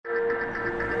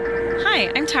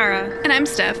Hi, I'm Tara. And I'm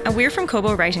Steph. And we're from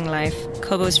Kobo Writing Life,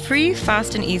 Kobo's free,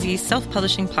 fast and easy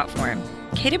self-publishing platform.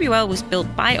 KWL was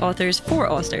built by authors for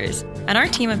authors, and our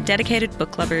team of dedicated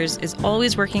book lovers is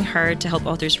always working hard to help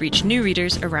authors reach new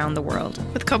readers around the world.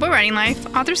 With Kobo Writing Life,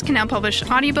 authors can now publish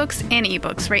audiobooks and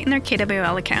ebooks right in their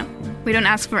KWL account. We don't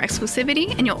ask for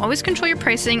exclusivity, and you'll always control your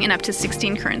pricing in up to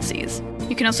 16 currencies.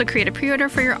 You can also create a pre-order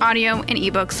for your audio and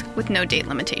ebooks with no date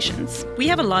limitations. We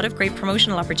have a lot of great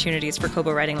promotional opportunities for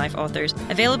Kobo Writing Life authors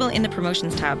available in the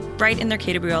Promotions tab, right in their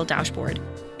KWL dashboard.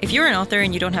 If you're an author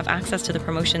and you don't have access to the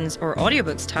Promotions or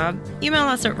Audiobooks tab, email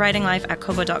us at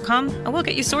writinglife@kobo.com and we'll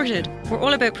get you sorted. We're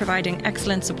all about providing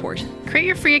excellent support. Create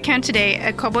your free account today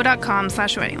at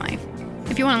kobo.com/writinglife.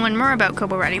 If you want to learn more about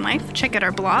Kobo Writing Life, check out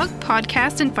our blog,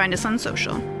 podcast, and find us on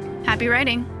social. Happy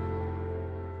writing!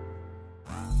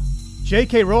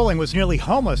 J.K. Rowling was nearly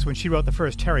homeless when she wrote the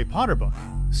first Harry Potter book.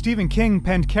 Stephen King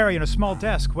penned Carrie in a small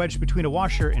desk wedged between a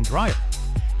washer and dryer.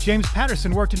 James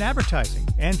Patterson worked in advertising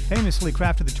and famously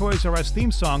crafted the Toys R Us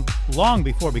theme song long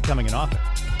before becoming an author.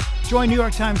 Join New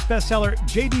York Times bestseller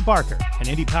J.D. Barker and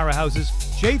indie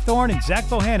powerhouses Jay Thorne and Zach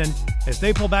Bohannon as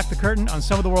they pull back the curtain on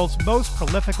some of the world's most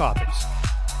prolific authors.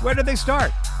 Where did they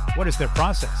start? What is their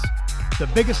process? The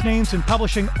biggest names in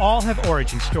publishing all have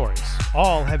origin stories.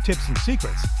 All have tips and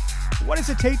secrets. What does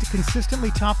it take to consistently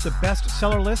top the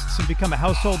bestseller lists and become a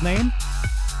household name?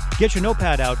 Get your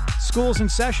notepad out. School's in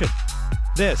session.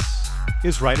 This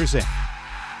is Writers Inn.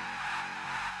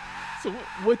 So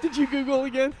what did you Google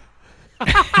again?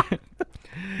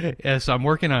 Yeah, so I'm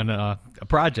working on a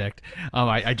project.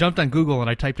 I jumped on Google and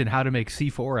I typed in how to make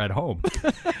C4 at home.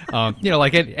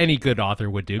 Like any good author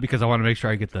would do, because I want to make sure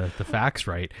I get the facts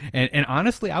right. And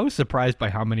honestly, I was surprised by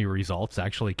how many results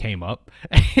actually came up.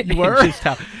 You were?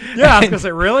 Yeah, I was going to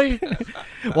say, really?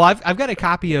 Well, I've got a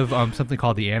copy of something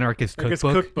called the Anarchist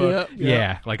Cookbook.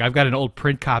 Yeah. Like I've got an old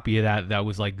print copy of that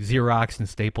was like Xeroxed and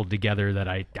stapled together that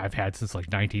I've had since like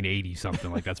 1980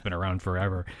 something. Like that's been around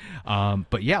forever.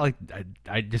 But yeah, like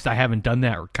I haven't done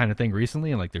that kind of thing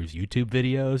recently, and like there's YouTube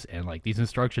videos, and like these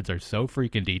instructions are so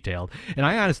freaking detailed, and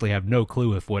I honestly have no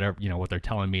clue if what they're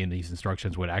telling me in these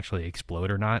instructions would actually explode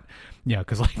or not.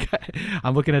 Because like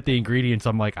I'm looking at the ingredients,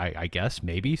 I'm like, I guess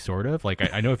maybe sort of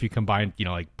like I know if you combine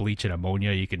like bleach and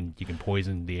ammonia, you can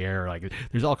poison the air. Like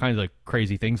there's all kinds of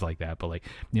crazy things like that, but like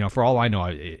for all I know,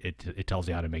 it tells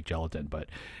you how to make gelatin. But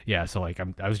yeah, so like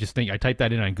I was just thinking, I typed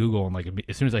that in on Google, and like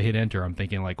as soon as I hit enter, I'm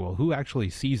thinking like, well, who actually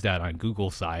sees that on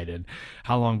Google's side, and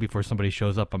how long before somebody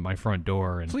shows up at my front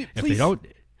door? And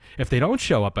if they don't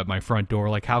show up at my front door,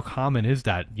 like how common is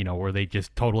that, where they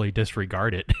just totally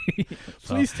disregard it?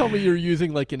 So, please tell me you're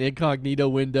using like an incognito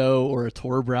window or a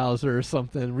Tor browser or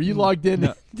something. Were you logged in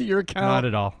to your account? Not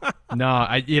at all. No,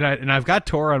 and I've got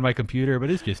Tor on my computer, but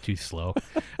it's just too slow.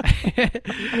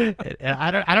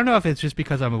 I don't know if it's just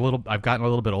because I've gotten a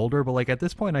little bit older, but like at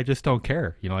this point I just don't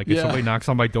care. If somebody knocks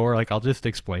on my door, like I'll just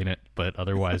explain it, but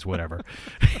otherwise whatever.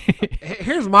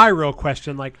 Here's my real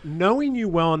question. Like, knowing you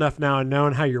well enough now and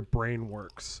knowing how your brain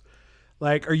works,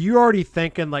 like, are you already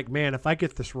thinking like, man, if I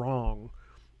get this wrong,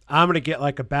 I'm going to get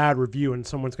like a bad review and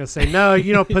someone's going to say, no,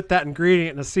 you don't put that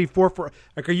ingredient in a C4 for,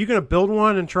 like, are you going to build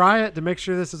one and try it to make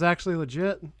sure this is actually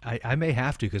legit? I may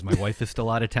have to, because my wife is still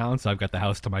out of town, so I've got the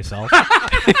house to myself.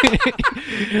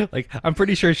 Like, I'm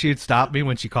pretty sure she'd stop me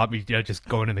when she caught me just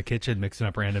going in the kitchen mixing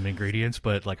up random ingredients,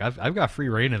 but like I've got free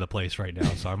reign of the place right now,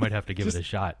 so I might have to give it a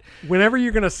shot. Whenever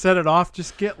you're going to set it off,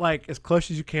 just get like as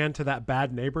close as you can to that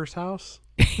bad neighbor's house.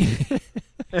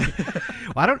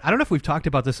 Well, I don't know if we've talked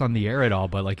about this on the air at all,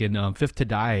 but like in Fifth to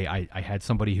Die, I had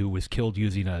somebody who was killed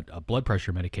using a blood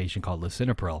pressure medication called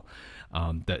lisinopril.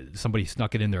 That somebody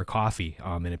snuck it in their coffee,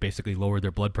 and it basically lowered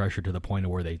their blood pressure to the point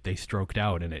of where they stroked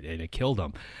out, and it killed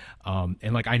them.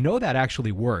 And like I know that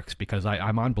actually works because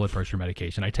I'm on blood pressure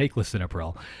medication. I take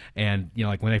lisinopril, and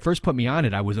like when they first put me on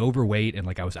it, I was overweight and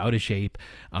like I was out of shape,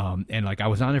 and like I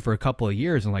was on it for a couple of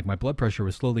years, and like my blood pressure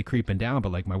was slowly creeping down.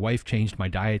 But like my wife changed my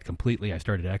diet completely. I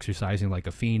started exercising like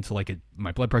a fiend, so like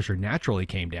my blood pressure naturally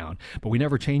came down, but we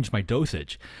never changed my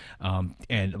dosage.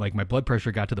 And like my blood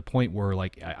pressure got to the point where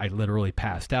like I literally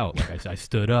passed out. Like I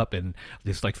stood up and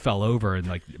just like fell over, and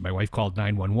like my wife called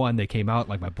 911. They came out,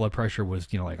 like my blood pressure was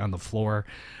like on the floor,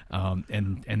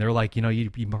 and they're like,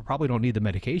 you probably don't need the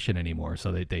medication anymore,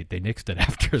 so they nixed it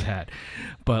after that.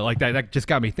 But like that just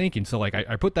got me thinking. So like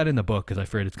I put that in the book because I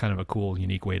figured it's kind of a cool,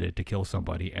 unique way to kill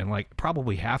somebody. And like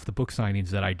probably half the book signings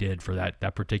that I did for that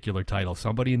particular title,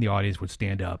 somebody in the audience would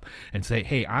stand up and say,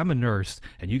 hey, I'm a nurse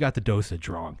and you got the dosage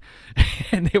wrong.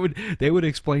 And they would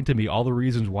explain to me all the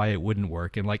reasons why it wouldn't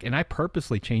work. And I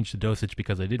purposely changed the dosage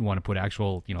because I didn't want to put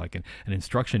actual, like an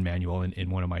instruction manual in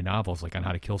one of my novels, like on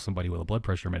how to kill somebody with a blood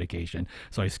pressure medication.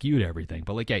 So I skewed everything.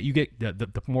 But you get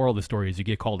the moral of the story is you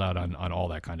get called out on all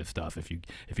that kind of stuff. If you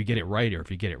get it right or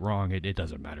if you get it wrong, it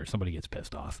doesn't matter. Somebody gets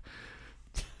pissed off.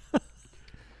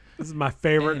 This is my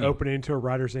favorite opening to a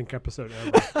Writers Inc. episode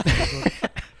ever.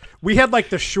 We had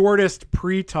the shortest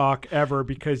pre-talk ever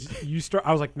because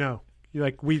I was like, no. You're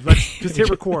like, let's just hit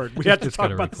record. We had to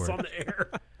talk about this on the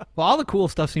air. Well, all the cool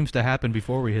stuff seems to happen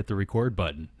before we hit the record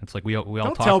button. It's like we all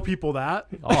Don't talk. tell people that.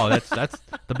 Oh, that's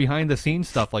the behind the scenes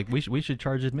stuff. We should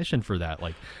charge admission for that.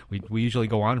 We usually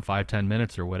go on 5-10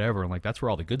 minutes or whatever, and that's where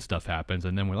all the good stuff happens.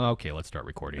 And then we're like, okay, let's start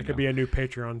recording. It could be a new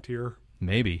Patreon tier.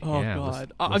 Maybe. Oh yeah,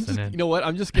 God! listen you know what?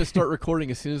 I'm just gonna start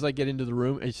recording as soon as I get into the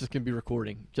room. It's just gonna be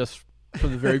recording just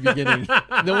from the very beginning.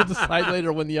 And then we'll decide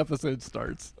later when the episode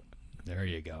starts. There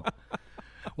you go.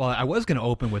 Well, I was going to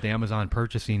open with Amazon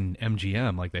purchasing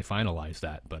MGM, they finalized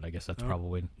that, but I guess that's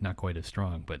probably not quite as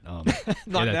strong. But not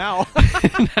now,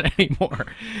 not anymore.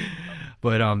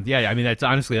 But yeah, I mean that's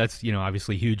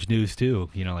obviously huge news too.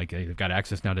 They've got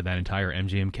access now to that entire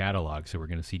MGM catalog, so we're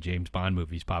going to see James Bond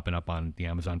movies popping up on the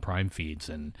Amazon Prime feeds,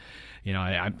 and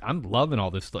I'm loving all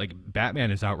this.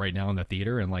 Batman is out right now in the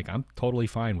theater, and I'm totally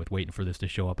fine with waiting for this to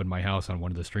show up in my house on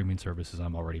one of the streaming services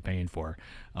I'm already paying for.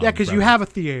 Yeah, because you have a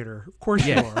theater, of course.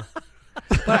 Yeah. You are.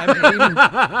 But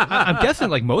I'm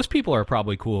guessing most people are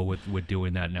probably cool with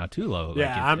doing that now too, though.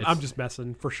 Yeah, I'm just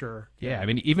messing for sure. Yeah, I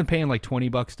mean, even paying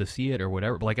 $20 to see it or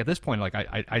whatever. But at this point,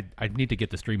 I need to get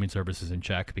the streaming services in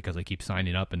check because I keep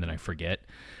signing up and then I forget.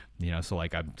 So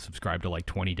I'm subscribed to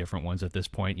 20 different ones at this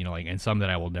point. And some that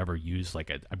I will never use.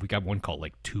 We got one called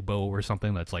Tubo or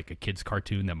something that's a kid's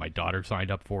cartoon that my daughter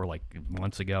signed up for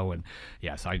months ago, and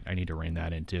yes, I need to rein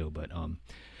that in too. But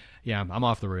yeah, I'm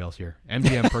off the rails here.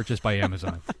 MGM purchased by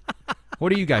Amazon.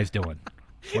 What are you guys doing?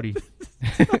 What do you?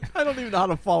 I don't even know how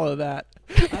to follow that.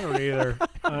 I don't either.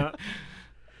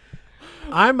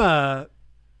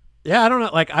 Yeah, I don't know.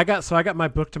 I got my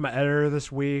book to my editor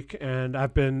this week, and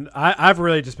I've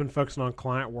really just been focusing on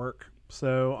client work.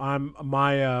 So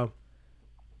my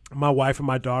wife and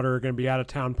my daughter are going to be out of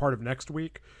town part of next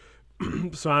week,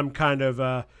 so I'm kind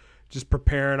of just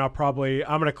preparing. I'm going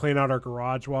to clean out our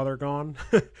garage while they're gone.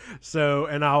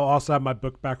 And I'll also have my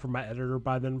book back from my editor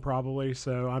by then probably.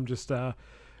 So I'm just,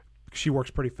 she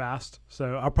works pretty fast.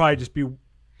 So I'll probably just be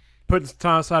putting some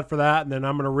time aside for that. And then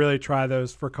I'm going to really try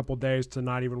those for a couple of days to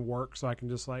not even work. So I can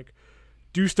just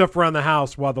do stuff around the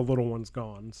house while the little one's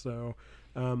gone. So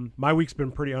my week's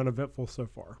been pretty uneventful so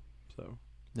far. So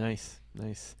nice.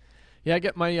 Yeah, I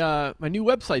got my my new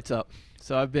website's up.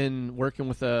 So I've been working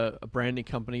with a branding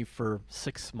company for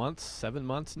 7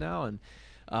 months now, and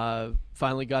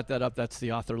finally got that up. That's the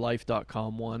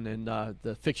authorlife.com one, and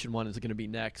the fiction one is going to be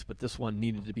next, but this one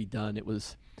needed to be done. It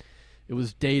was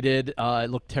dated. It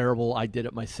looked terrible. I did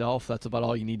it myself. That's about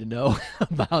all you need to know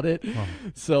about it. Oh.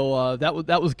 So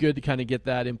that was good to kind of get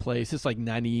that in place. It's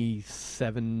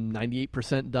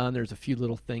 98% done. There's a few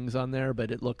little things on there,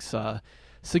 but it looks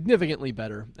significantly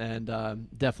better, and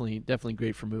definitely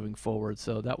great for moving forward.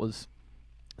 So that was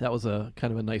a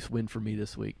kind of a nice win for me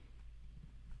this week.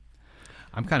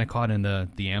 I'm kind of caught in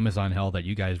the Amazon hell that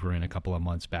you guys were in a couple of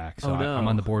months back. So I'm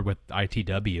on the board with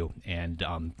ITW, and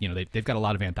they've got a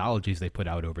lot of anthologies they put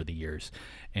out over the years,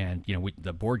 and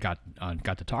the board got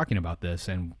to talking about this,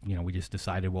 and we just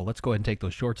decided, well, let's go ahead and take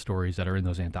those short stories that are in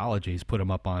those anthologies, put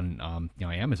them up on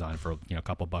Amazon for a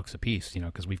couple bucks a piece,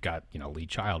 because we've got Lee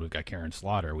Child, we've got Karen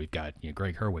Slaughter, we've got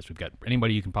Greg Hurwitz, we've got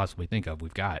anybody you can possibly think of,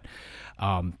 we've got.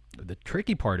 The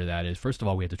tricky part of that is, first of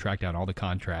all, we had to track down all the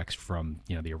contracts from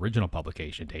the original publication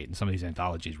date, and some of these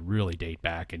anthologies really date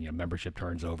back, and membership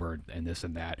turns over and this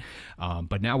and that.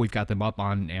 But now we've got them up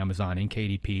on Amazon in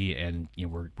KDP, and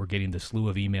we're getting the slew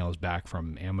of emails back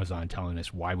from Amazon telling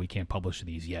us why we can't publish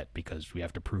these yet, because we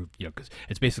have to prove because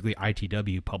it's basically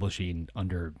ITW publishing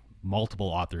under multiple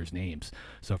authors' names.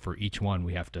 So for each one,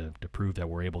 we have to prove that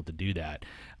we're able to do that.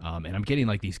 And I'm getting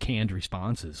these canned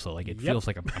responses. So it feels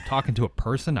like I'm talking to a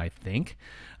person, I think.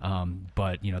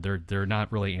 But they're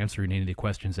not really answering any of the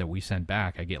questions that we send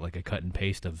back. I get a cut and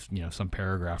paste of some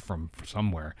paragraph from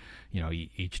somewhere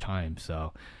each time.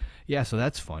 So yeah, so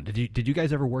that's fun. Did you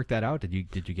guys ever work that out? Did you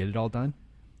get it all done?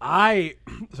 I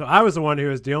was the one who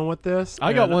was dealing with this.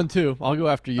 I got one too. I'll go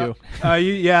after you.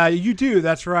 You do.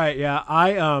 That's right.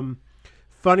 Yeah.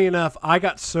 Funny enough, I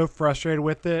got so frustrated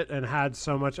with it and had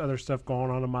so much other stuff going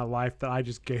on in my life that I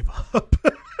just gave up.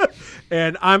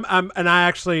 And I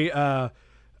actually,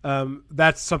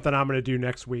 that's something I'm going to do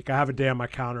next week. I have a day on my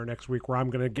calendar next week where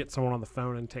I'm going to get someone on the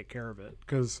phone and take care of it.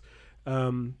 Cause,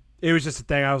 it was just a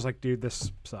thing. I was like, dude,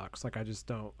 this sucks. Like, I just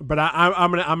don't. But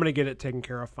I'm gonna get it taken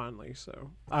care of finally.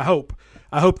 So I hope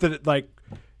that it, like,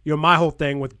 you know, my whole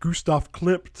thing with Gustav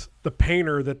Klimt, the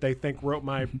painter that they think wrote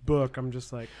my book. I'm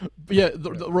just like, Yeah,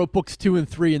 wrote books 2 and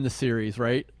 3 in the series,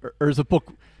 right? Or is a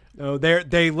book? no,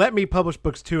 they let me publish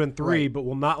books 2 and 3, Right. but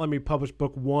will not let me publish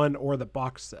book 1 or the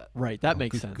box set. Right, that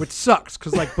makes sense. Which sucks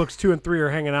because like books 2 and 3 are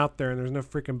hanging out there, and there's no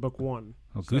freaking book 1.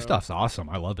 Oh, Gustav's awesome.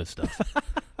 I love his stuff.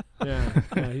 Yeah,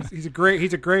 he's a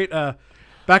great.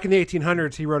 Back in the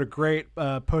 1800s, he wrote a great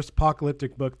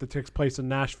post-apocalyptic book that takes place in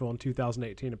Nashville in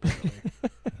 2018. Apparently,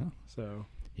 so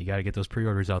You got to get those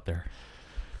pre-orders out there.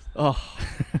 Oh,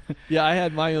 yeah, I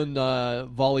had my own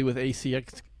volley with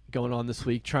ACX going on this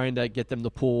week, trying to get them to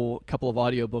pull a couple of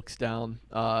audiobooks down.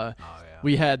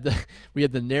 We had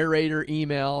the narrator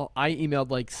email. I emailed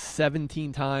like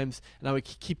 17 times, and I would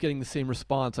keep getting the same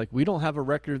response, like, we don't have a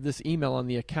record of this email on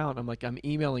the account. I'm like, I'm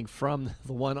emailing from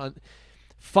the one on.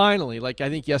 Finally, like, I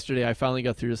think yesterday I finally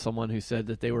got through to someone who said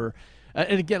that they were,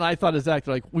 and again, I thought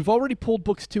exactly like, we've already pulled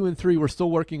books 2 and 3. We're still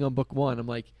working on book 1. I'm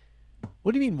like,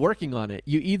 what do you mean working on it?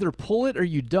 You either pull it or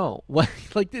you don't. What?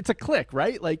 Like, it's a click,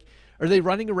 right? Like, are they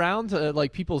running around to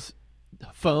like people's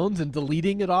phones and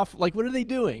deleting it off? Like, what are they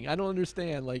doing? I don't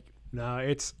understand. Like, no,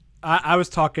 it's. I was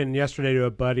talking yesterday to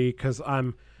a buddy because I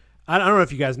don't know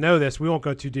if you guys know this. We won't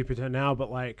go too deep into it now,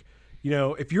 but like, you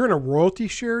know, if you're in a royalty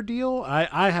share deal,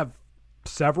 I have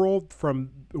several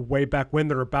from way back when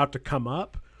that are about to come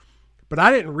up, but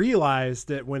I didn't realize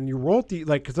that when you royalty,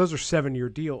 like, because those are 7-year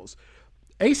deals,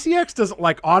 ACX doesn't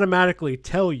like automatically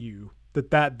tell you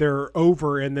that they're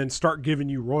over and then start giving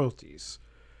you royalties.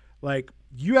 Like,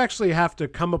 you actually have to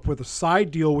come up with a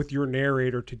side deal with your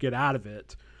narrator to get out of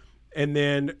it, and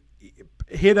then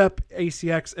hit up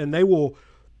ACX, and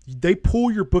they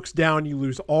pull your books down. You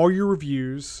lose all your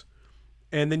reviews,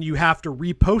 and then you have to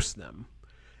repost them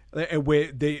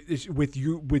with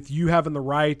you having the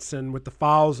rights and with the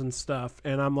files and stuff.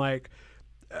 And I'm like,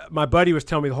 my buddy was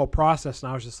telling me the whole process,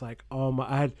 and I was just like,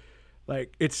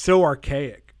 it's so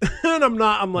archaic. And I'm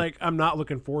not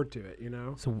looking forward to it, you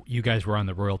know? So you guys were on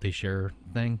the royalty share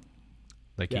thing?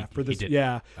 Like, yeah, he did.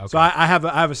 Yeah. Okay. So I have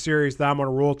a series that I'm on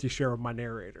a royalty share with my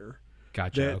narrator.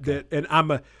 Gotcha. Okay.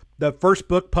 And the first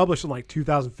book published in like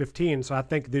 2015. So I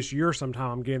think this year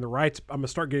sometime I'm getting the rights. I'm going to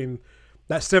start getting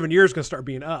that 7 years going to start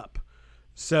being up.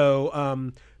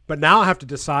 So, but now I have to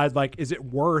decide, like, is it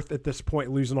worth at this point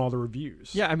losing all the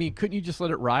reviews? yeah, I mean, couldn't you just let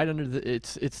it ride under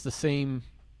it's the same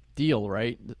deal,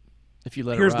 right? If you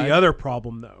let Here's it ride. the other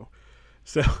problem though.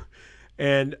 So,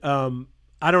 and,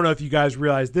 I don't know if you guys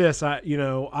realize this. And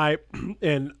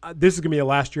this is gonna be the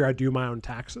last year I do my own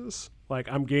taxes. Like,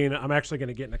 I'm actually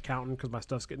gonna get an accountant because my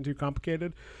stuff's getting too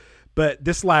complicated. But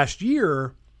this last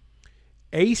year,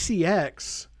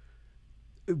 ACX,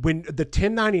 when the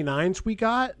 1099s we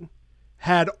got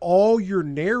had all your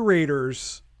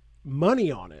narrators'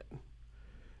 money on it.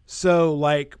 So,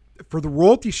 like, for the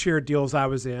royalty share deals I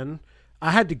was in, I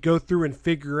had to go through and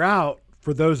figure out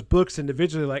for those books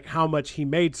individually, like, how much he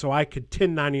made so I could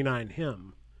 1099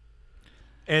 him.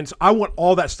 And so I want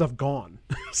all that stuff gone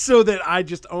so that I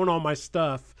just own all my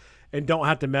stuff and don't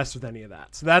have to mess with any of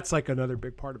that. So that's like another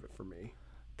big part of it for me.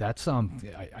 That's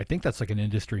I think that's like an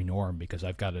industry norm, because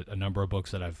I've got a number of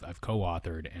books that I've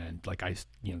co-authored, and like the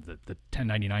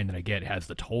 1099 that I get has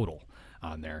the total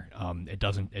on there. It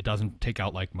doesn't take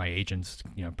out like my agent's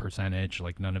percentage.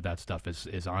 Like, none of that stuff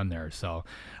is on there. So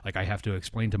like, I have to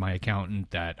explain to my accountant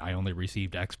that I only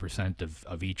received X percent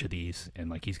of each of these, and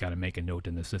like, he's got to make a note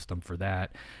in the system for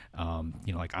that.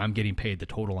 Like, I'm getting paid the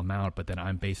total amount, but then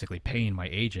I'm basically paying my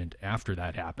agent after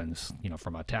that happens,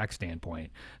 from a tax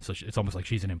standpoint. So it's almost like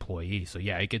she's an employee. So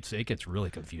yeah, it gets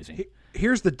really confusing.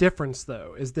 Here's the difference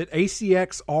though, is that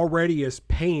ACX already is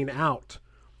paying out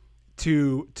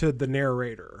to the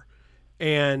narrator,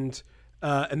 and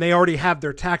they already have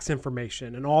their tax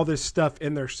information and all this stuff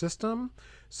in their system.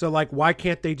 So like, why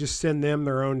can't they just send them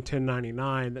their own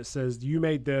 1099 that says, you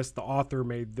made this, the author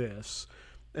made this,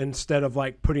 instead of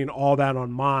like putting all that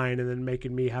on mine and then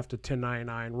making me have to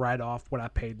 1099 write off what I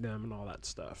paid them and all that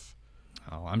stuff.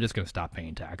 Oh, I'm just going to stop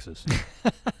paying taxes.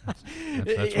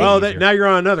 Now you're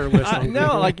on another list.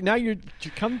 No, like, now you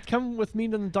come with me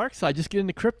to the dark side. Just get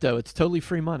into crypto. It's totally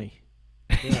free money.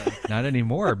 Yeah. Not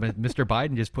anymore. Mr.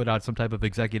 Biden just put out some type of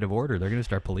executive order. They're going to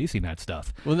start policing that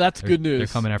stuff. Well, that's good news. They're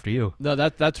coming after you. No,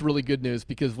 that's really good news,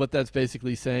 because what that's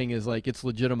basically saying is like, it's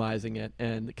legitimizing it.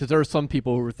 And because there are some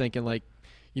people who were thinking like,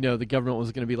 the government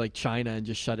was going to be like China and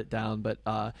just shut it down, but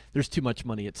there's too much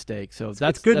money at stake. So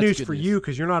that's good news for you,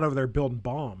 because you're not over there building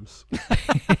bombs.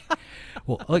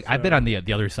 Well, look, I've been on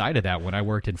the other side of that. When I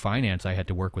worked in finance, I had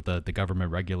to work with the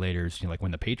government regulators. Like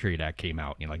when the Patriot Act came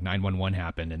out, like 9/11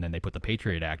 happened, and then they put the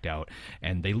Patriot Act out,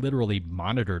 and they literally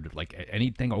monitored like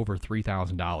anything over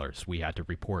 $3,000. We had to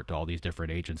report to all these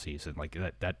different agencies, and like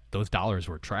that those dollars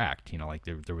were tracked. Like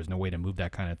there was no way to move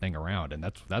that kind of thing around, and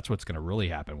that's what's going to really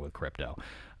happen with crypto.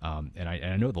 And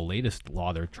I know the latest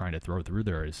law they're trying to throw through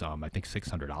there is I think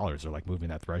 $600. They're like moving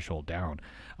that threshold down.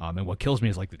 And what kills me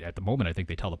is like at the moment I think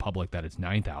they tell the public that it's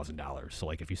 $9,000. So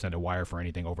like if you send a wire for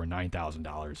anything over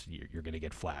 $9,000, you're going to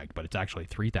get flagged. But it's actually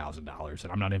 $3,000.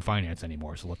 And I'm not in finance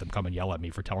anymore, so let them come and yell at me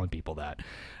for telling people that.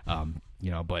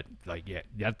 But like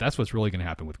that's what's really going to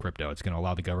happen with crypto. It's going to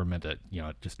allow the government to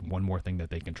just one more thing that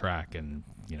they can track, and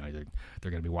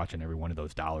they're going to be watching every one of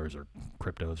those dollars or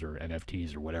cryptos or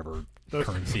NFTs or whatever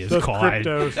currency is called.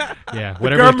 Cryptos. Yeah, the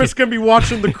government's going to be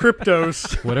watching the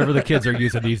cryptos. Whatever the kids are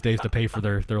using these days to pay for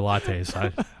their lattes.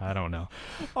 I don't know.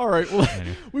 All right, well,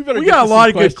 Anyway. we better. We get got a to lot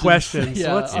some of good questions. Yeah,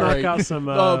 So let's all knock right. out some.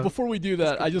 Before we do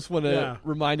that, I just want to Yeah.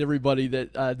 remind everybody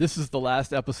that this is the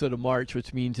last episode of March,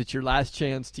 which means it's your last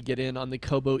chance to get in on the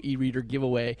Kobo e-reader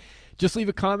giveaway. Just leave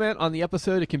a comment on the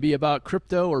episode. It can be about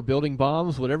crypto or building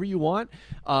bombs, whatever you want,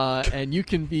 and you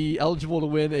can be eligible to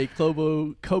win a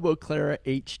Kobo Clara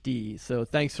HD. So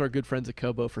thanks to our good friends at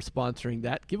Kobo for sponsoring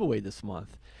that giveaway this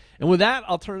month. And with that,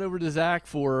 I'll turn it over to Zach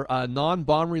for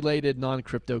non-bomb related,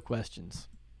 non-crypto questions.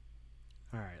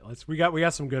 All right, we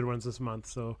got some good ones this month.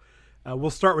 So we'll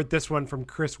start with this one from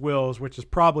Chris Wills, which is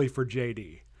probably for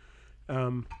JD.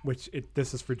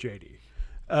 This is for JD.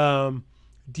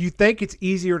 Do you think it's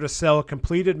easier to sell a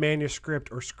completed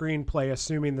manuscript or screenplay,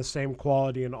 assuming the same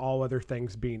quality and all other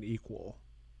things being equal?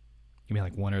 You mean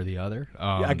like one or the other?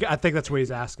 Yeah, I think that's what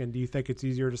he's asking. Do you think it's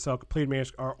easier to sell a completed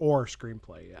manuscript or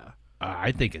screenplay? Yeah.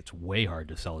 I think it's way hard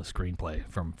to sell a screenplay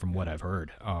from what I've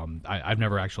heard. I've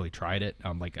never actually tried it.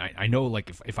 I know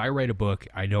like if I write a book,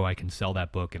 I know I can sell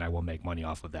that book and I will make money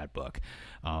off of that book.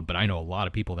 But I know a lot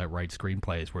of people that write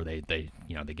screenplays where they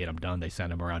get them done, they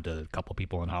send them around to a couple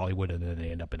people in Hollywood, and then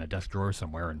they end up in a desk drawer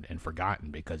somewhere and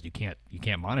forgotten, because you can't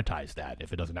monetize that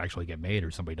if it doesn't actually get made or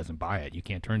somebody doesn't buy it. You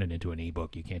can't turn it into an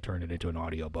ebook. You can't turn it into an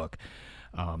audiobook.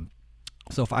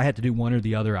 So if I had to do one or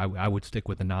the other, I would stick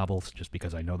with the novels, just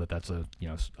because I know that that's a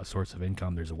source of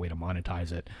income. There's a way to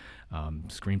monetize it.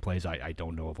 Screenplays, I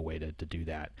don't know of a way to do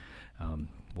that.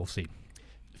 We'll see.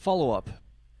 Follow up.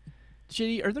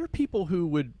 JD, are there people who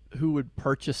would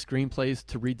purchase screenplays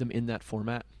to read them in that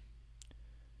format?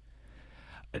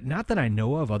 Not that I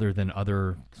know of, other than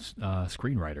other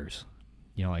screenwriters.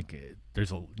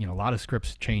 There's a lot of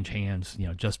scripts change hands,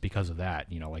 just because of that.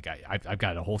 I've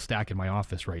got a whole stack in my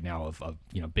office right now of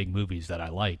big movies that I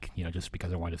like, just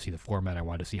because I wanted to see the format. I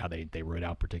wanted to see how they wrote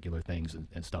out particular things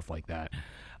and stuff like that.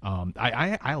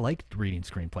 I like reading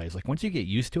screenplays. Like once you get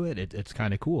used to it, it's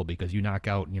kind of cool, because you knock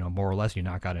out, more or less, you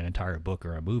knock out an entire book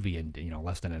or a movie in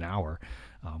less than an hour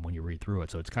when you read through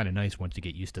it. So it's kind of nice once you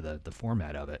get used to the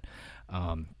format of it.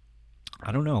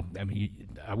 I don't know. I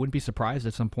mean, I wouldn't be surprised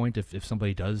at some point if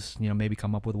somebody does, maybe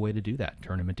come up with a way to do that.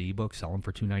 Turn them into ebooks, sell them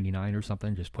for $2.99 or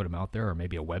something. Just put them out there, or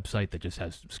maybe a website that just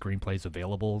has screenplays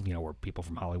available, where people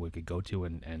from Hollywood could go to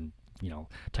and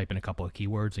type in a couple of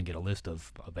keywords and get a list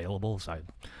of availables.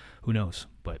 Who knows?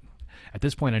 But at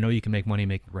this point, I know you can make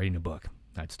money writing a book.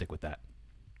 I'd stick with that.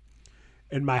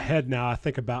 In my head now, I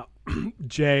think about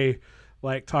Jay,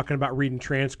 like talking about reading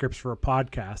transcripts for a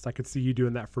podcast. I could see you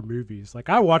doing that for movies. Like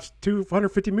I watched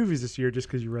 250 movies this year just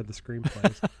because you read the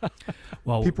screenplays.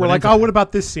 Well, people were like, "Oh, what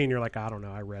about this scene?" You're like, "I don't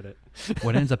know, I read it."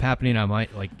 What ends up happening, I might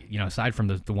aside from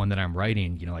the one that I'm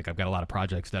writing, like I've got a lot of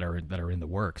projects that are in the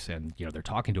works, and they're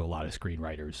talking to a lot of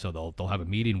screenwriters. So they'll have a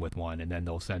meeting with one, and then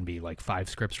they'll send me like 5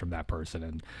 scripts from that person,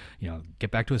 and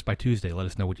get back to us by Tuesday. Let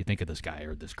us know what you think of this guy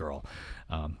or this girl,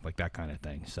 like that kind of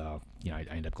thing. So I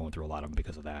end up going through a lot of them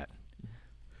because of that.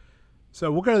 So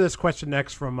we'll go to this question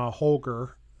next from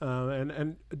Holger.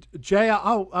 And Jay,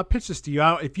 I'll pitch this to you.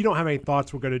 If you don't have any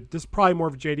thoughts, we'll go to this. Is probably more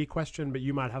of a JD question, but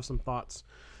you might have some thoughts.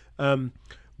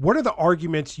 What are the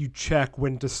arguments you check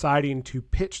when deciding to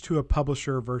pitch to a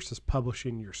publisher versus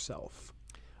publishing yourself?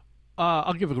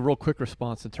 I'll give a real quick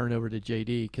response and turn over to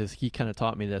JD, because he kind of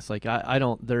taught me this. Like I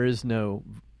don't. There is no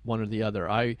one or the other.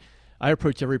 I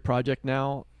approach every project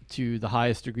now to the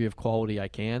highest degree of quality I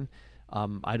can.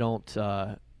 I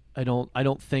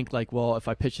don't think like, well, if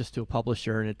I pitch this to a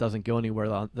publisher and it doesn't go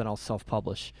anywhere, then I'll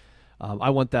self-publish. I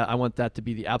want that to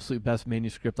be the absolute best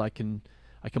manuscript I can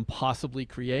possibly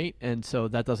create, and so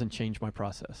that doesn't change my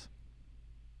process.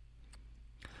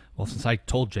 Well, since I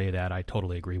told Jay that, I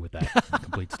totally agree with that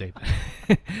complete statement.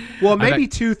 Well, maybe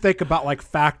too, think about like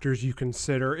factors you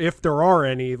consider, if there are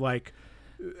any. Like,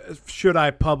 should I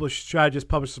just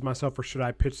publish this myself, or should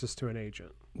I pitch this to an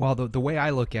agent? Well, the way I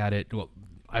look at it, well,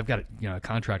 I've got a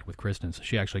contract with Kristen, so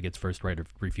she actually gets first right of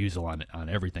refusal on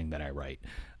everything that I write,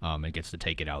 and gets to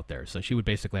take it out there. So she would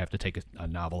basically have to take a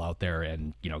novel out there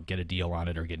and get a deal on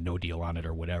it or get no deal on it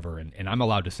or whatever, and I'm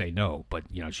allowed to say no, but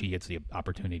she gets the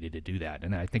opportunity to do that,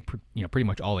 and I think pretty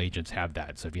much all agents have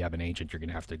that. So if you have an agent, you're going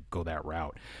to have to go that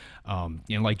route.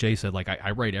 Like Jay said, like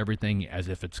I write everything as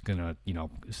if it's gonna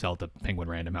sell to Penguin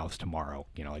Random House tomorrow.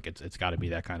 Like it's got to be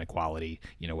that kind of quality.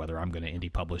 Whether I'm going to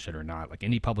indie publish it or not. Like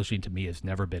indie publishing to me has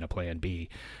never been a plan B.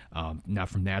 Now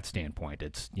from that standpoint,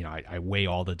 it's I weigh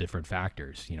all the different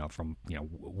factors. From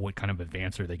what kind of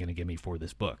advance are they going to give me for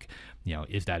this book?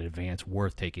 Is that advance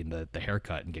worth taking the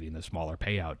haircut and getting the smaller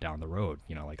payout down the road?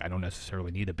 Like I don't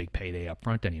necessarily need a big payday up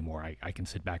front anymore. I can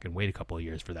sit back and wait a couple of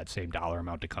years for that same dollar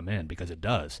amount to come in, because it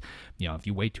does. If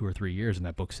you wait 2 or 3 years and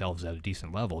that book sells at a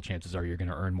decent level, chances are you're going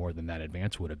to earn more than that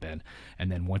advance would have been.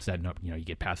 And then once that you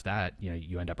get past that,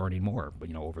 you end up earning more,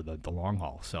 but over the long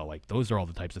haul. So like those are all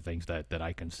the types of things that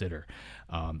I consider.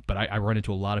 But I run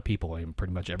into a lot of people, and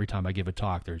pretty much every time I give a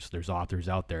talk, there's authors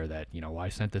out there that I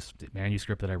sent this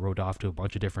manuscript that I wrote off to a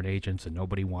bunch of different agents and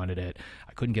nobody wanted it.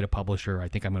 I couldn't get a publisher. I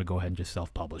think I'm going to go ahead and just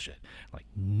self-publish it. Like,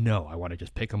 no, I want to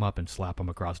just pick them up and slap them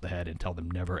across the head and tell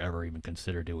them never ever even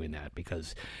consider doing that,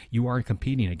 because you aren't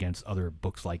competing against other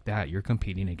books like that. You're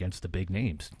competing against the big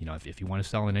names. If you want to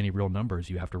sell in any real numbers,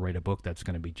 you have to write a book that's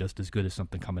going to be just as good as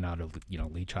something coming out of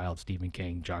Lee Child, Stephen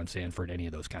King, John Sanford, any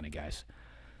of those kind of guys.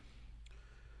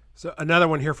 So another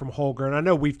one here from Holger, and I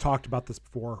know we've talked about this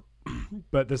before,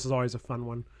 but this is always a fun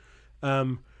one.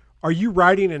 Are you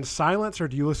writing in silence, or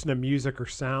do you listen to music or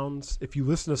sounds? If you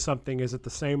listen to something, is it the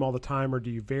same all the time, or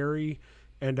do you vary?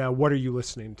 And what are you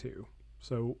listening to?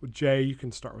 So Jay, you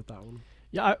can start with that one.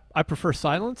 Yeah, I prefer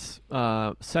silence.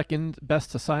 Second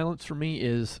best to silence for me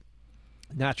is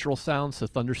natural sounds, so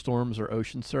thunderstorms or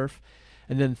ocean surf.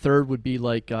 And then third would be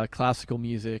like classical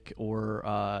music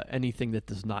or anything that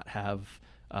does not have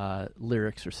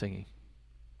lyrics or singing.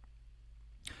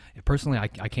 Personally,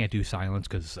 I can't do silence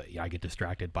because I get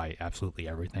distracted by absolutely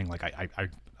everything. Like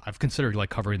I've considered like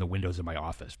covering the windows in my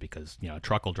office because a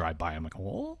truck will drive by. I'm like,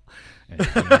 oh, and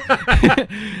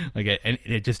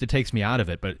it takes me out of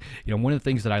it. But one of the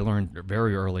things that I learned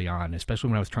very early on, especially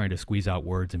when I was trying to squeeze out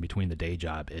words in between the day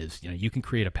job, is you can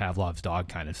create a Pavlov's dog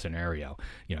kind of scenario,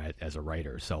 as a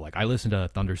writer. So like I listen to a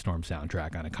Thunderstorm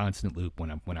soundtrack on a constant loop when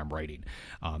I'm writing,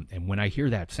 and when I hear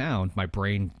that sound, my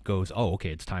brain goes, oh,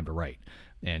 okay, it's time to write.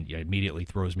 And it immediately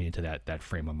throws me into that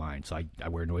frame of mind. So I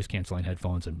wear noise canceling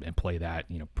headphones and play that,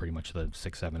 pretty much the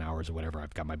 6-7 hours or whatever.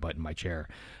 I've got my butt in my chair.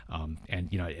 And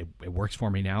it works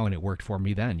for me now, and it worked for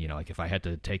me then. Like if I had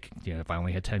to take, if I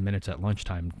only had 10 minutes at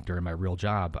lunchtime during my real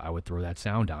job, I would throw that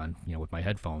sound on, with my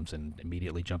headphones and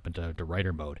immediately jump into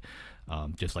writer mode.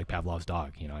 Just like Pavlov's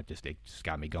dog, it just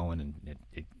got me going, and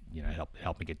it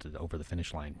helped me get over the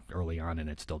finish line early on,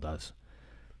 and it still does.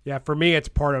 Yeah, for me, it's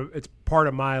part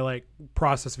of my like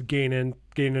process of getting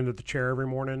into the chair every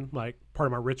morning. Like part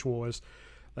of my ritual is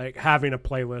like having a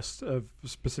playlist of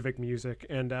specific music,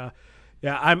 and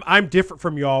I'm different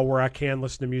from y'all where I can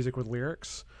listen to music with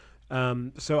lyrics.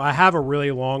 So I have a really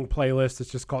long playlist.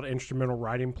 It's just called Instrumental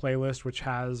Writing Playlist, which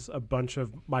has a bunch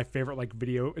of my favorite like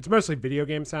video. It's mostly video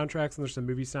game soundtracks, and there's some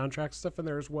movie soundtrack stuff in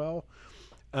there as well.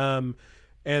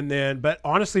 But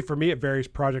honestly, for me, it varies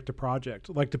project to project.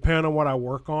 Like, depending on what I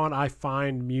work on, I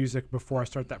find music before I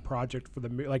start that project for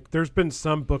like, there's been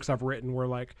some books I've written where,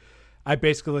 like, I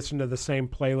basically listen to the same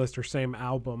playlist or same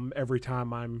album every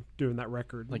time I'm doing that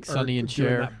record. Like Sonny and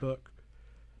Cher. That book.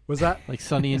 Was that? Like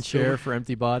Sonny and Cher for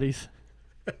Empty Bodies?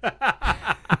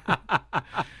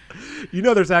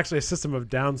 There's actually a System of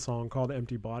Down song called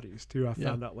Empty Bodies, too. I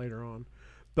found out later on.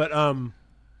 But,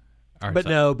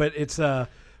 it's,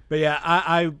 But yeah,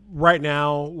 I right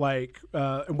now, like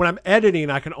when I'm editing,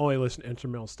 I can only listen to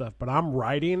instrumental stuff. But I'm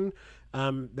writing,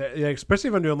 especially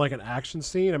if I'm doing like an action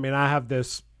scene. I mean, I have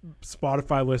this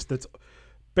Spotify list that's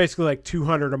basically like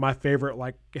 200 of my favorite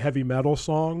like heavy metal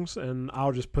songs, and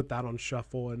I'll just put that on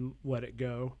shuffle and let it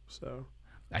go. So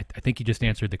I think you just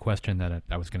answered the question that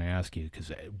I was going to ask you,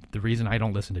 because the reason I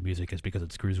don't listen to music is because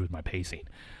it screws with my pacing.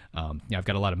 I've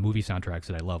got a lot of movie soundtracks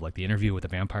that I love. Like The Interview with the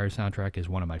Vampire soundtrack is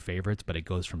one of my favorites, but it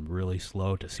goes from really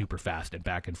slow to super fast and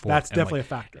back and forth. That's definitely a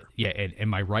factor. Yeah, and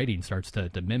my writing starts to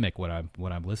mimic what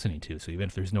I'm listening to. So even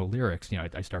if there's no lyrics,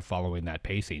 I start following that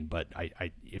pacing. But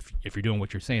if you're doing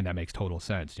what you're saying, that makes total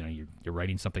sense. You're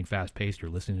writing something fast paced.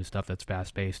 You're listening to stuff that's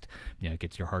fast paced. It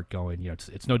gets your heart going.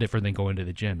 It's no different than going to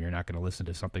the gym. You're not going to listen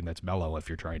to something that's mellow if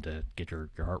you're trying to get your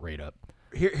heart rate up.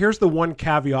 Here's the one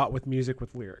caveat with music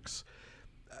with lyrics.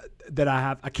 that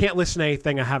I can't listen to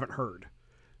anything I haven't heard.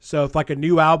 So if like a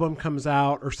new album comes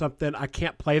out or something, I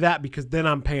can't play that because then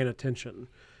I'm paying attention.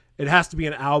 It has to be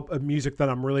an album of music that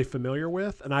I'm really familiar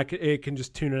with, and it can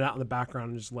just tune it out in the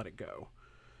background and just let it go.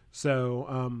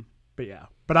 So, but yeah.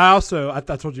 But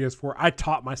I told you guys before, I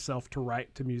taught myself to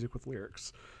write to music with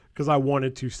lyrics because I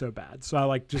wanted to so bad. So I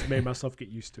like just made myself get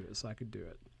used to it so I could do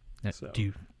it. So. Do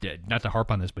you, not to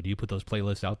harp on this, but do you put those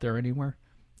playlists out there anywhere?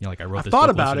 You know, like I wrote this thought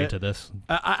book about listening it. to this.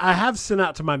 I have sent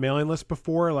out to my mailing list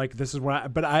before, like this is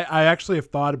what but I actually have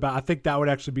thought about, I think that would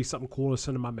actually be something cool to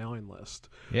send to my mailing list.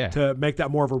 Yeah. To make that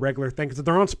more of a regular thing because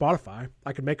they're on Spotify.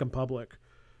 I could make them public.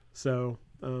 So,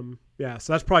 yeah,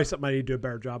 so that's probably something I need to do a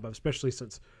better job of, especially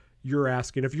since you're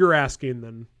asking. If you're asking,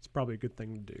 then it's probably a good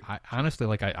thing to do. I honestly,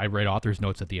 like I write author's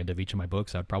notes at the end of each of my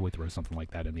books. I'd probably throw something like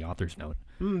that in the author's note.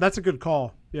 That's a good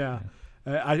call. Yeah.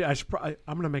 I should I'm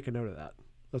going to make a note of that.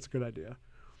 That's a good idea.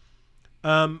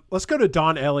 Let's go to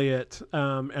Don Elliott,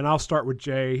 and I'll start with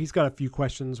Jay. He's got a few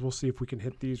questions. We'll see if we can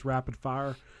hit these rapid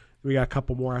fire. We got a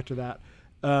couple more after that.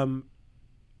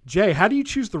 Jay, how do you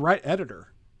choose the right editor?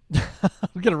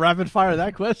 We're going to rapid fire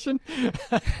that question?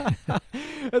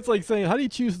 It's like saying, how do you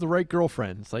choose the right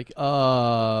girlfriend? It's like,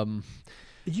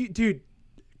 Dude,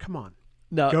 come on.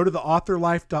 No. Go to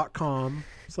theauthorlife.com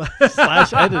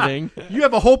 / editing. You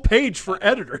have a whole page for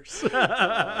editors.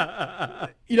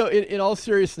 You know, in all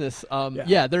seriousness,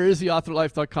 there is the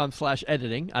authorlife.com /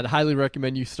 editing. I'd highly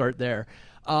recommend you start there.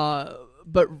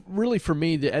 But really for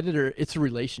me, the editor, it's a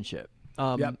relationship.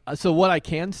 So what I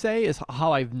can say is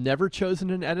how I've never chosen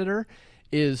an editor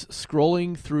is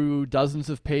scrolling through dozens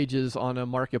of pages on a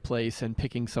marketplace and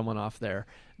picking someone off there.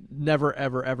 Never,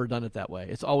 ever, ever done it that way.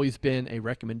 It's always been a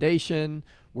recommendation,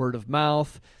 word of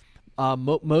mouth.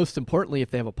 Most importantly,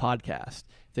 if they have a podcast.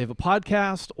 If they have a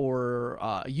podcast or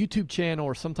a YouTube channel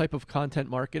or some type of content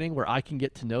marketing where I can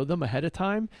get to know them ahead of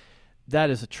time, that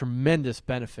is a tremendous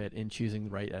benefit in choosing the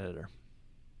right editor.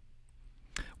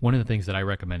 One of the things that I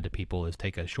recommend to people is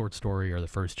take a short story or the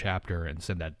first chapter and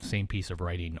send that same piece of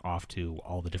writing off to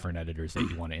all the different editors that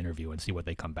you want to interview and see what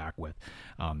they come back with.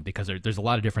 Because there's a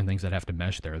lot of different things that have to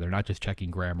mesh there. They're not just checking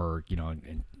grammar, you know,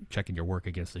 and checking your work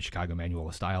against the Chicago Manual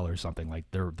of Style or something. Like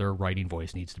their writing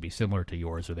voice needs to be similar to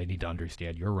yours, or they need to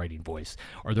understand your writing voice,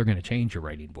 or they're going to change your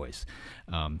writing voice.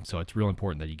 So it's real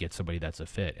important that you get somebody that's a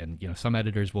fit. And, you know, some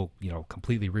editors will, you know,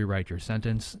 completely rewrite your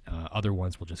sentence. Other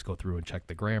ones will just go through and check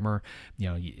the grammar. You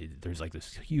know, there's like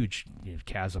this huge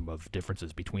chasm of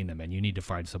differences between them, and you need to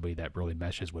find somebody that really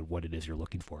meshes with what it is you're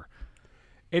looking for.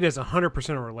 It is 100%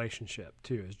 a relationship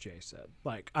too, as Jay said.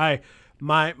 Like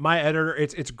my editor,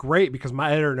 it's great because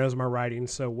my editor knows my writing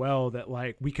so well that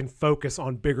like we can focus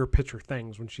on bigger picture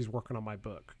things when she's working on my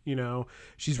book. You know,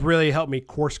 she's really helped me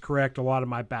course correct a lot of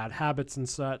my bad habits and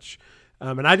such.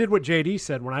 And I did what JD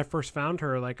said when I first found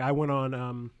her. Like I went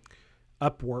on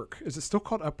Upwork. Is it still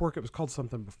called Upwork? It was called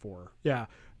something before. Yeah.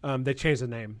 They changed the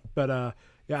name, but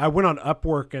I went on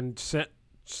Upwork and sent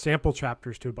sample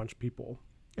chapters to a bunch of people,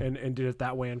 and did it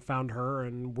that way, and found her,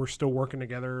 and we're still working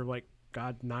together. Like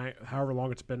however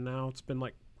long it's been now, it's been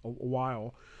like a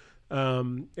while.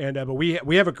 But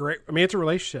we have a great. I mean, it's a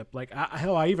relationship. Like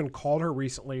I even called her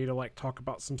recently to like talk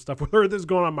about some stuff with her that's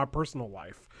going on in my personal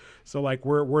life. So like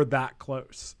we're that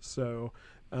close. So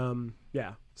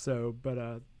yeah. So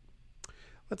but.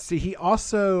 Let's see. He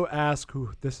also asked,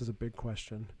 this is a big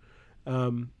question.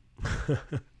 How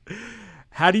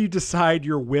do you decide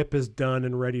your whip is done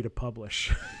and ready to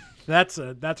publish? That's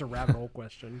a rabbit hole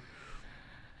question.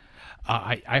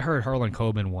 I heard Harlan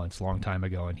Coben once, a long time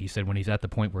ago, and he said when he's at the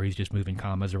point where he's just moving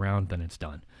commas around, then it's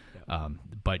done.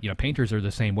 But, you know, painters are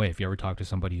the same way. If you ever talk to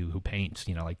somebody who paints,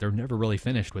 you know, like they're never really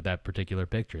finished with that particular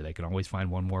picture. They can always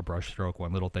find one more brush stroke,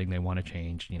 one little thing they want to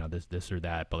change, you know, this or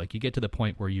that. But like you get to the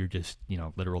point where you're just, you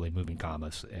know, literally moving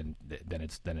commas, and then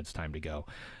it's time to go.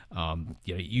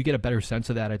 You know, you get a better sense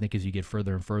of that, I think, as you get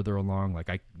further and further along.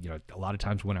 Like you know, a lot of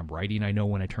times when I'm writing, I know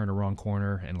when I turn a wrong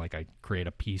corner, and like I create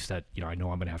a piece that, you know, I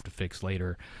know I'm going to have to fix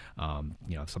later.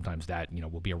 You know, sometimes that, you know,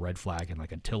 will be a red flag, and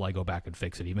like until I go back and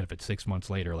fix it, even if it's 6 months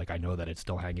later, like I know that it's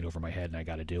still hanging over my head and I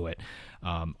got to do it.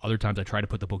 Other times I try to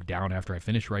put the book down after I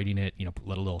finish writing it, you know,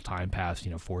 let a little time pass,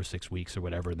 you know, 4 or 6 weeks or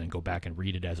whatever, and then go back and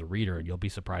read it as a reader, and you'll be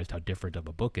surprised how different of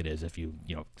a book it is if you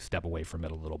know, step away from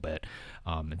it a little bit.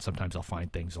 And sometimes I'll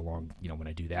find things along, you know, when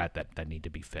I do that need to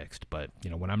be fixed. But, you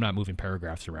know, when I'm not moving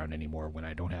paragraphs around anymore, when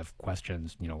I don't have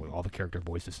questions, you know, when all the character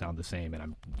voices sound the same and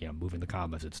I'm, you know, moving the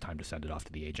commas, it's time to send it off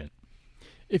to the agent.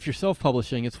 If you're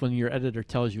self-publishing, it's when your editor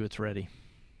tells you it's ready.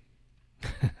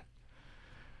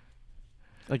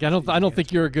 Like I don't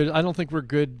think we're good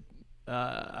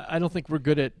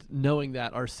at knowing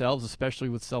that ourselves, especially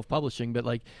with self-publishing. But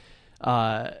like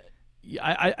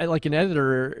I like an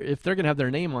editor, if they're going to have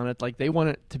their name on it, like they want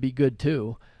it to be good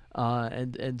too.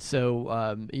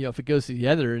 So if it goes to the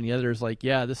editor and the editor's like,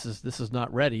 yeah, this is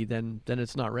not ready, then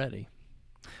it's not ready.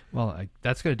 Well,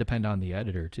 that's going to depend on the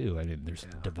editor too. I mean, there's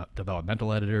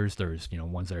developmental editors. There's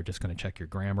ones that are just going to check your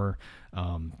grammar.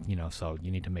 So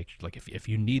you need to make if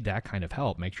you need that kind of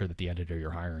help, make sure that the editor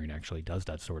you're hiring actually does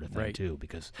that sort of thing too.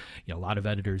 Because a lot of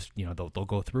editors, they'll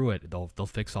go through it. They'll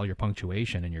fix all your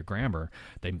punctuation and your grammar.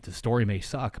 The story may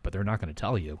suck, but they're not going to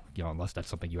tell you, unless that's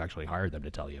something you actually hired them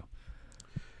to tell you.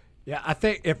 Yeah, I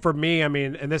think for me, I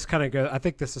mean, and this kind of goes. I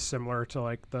think this is similar to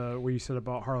like what you said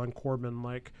about Harlan Corbin,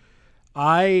 like.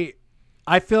 I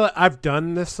feel like I've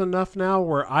done this enough now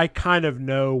where I kind of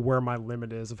know where my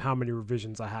limit is of how many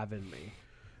revisions I have in me.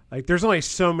 Like there's only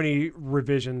so many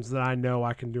revisions that I know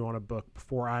I can do on a book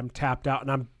before I'm tapped out and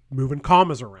I'm moving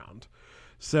commas around.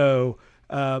 So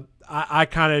I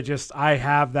kind of I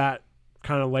have that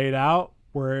kind of laid out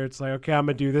where it's like, okay, I'm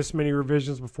going to do this many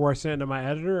revisions before I send it to my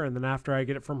editor. And then after I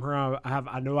get it from her,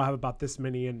 I know I have about this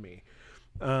many in me.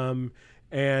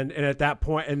 And at that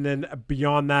point, and then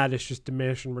beyond that, it's just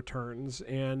diminishing returns.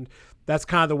 And that's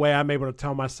kind of the way I'm able to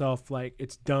tell myself, like,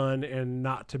 it's done and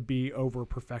not to be over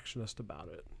perfectionist about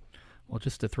it. Well,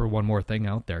 just to throw one more thing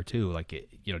out there too, like,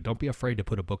 don't be afraid to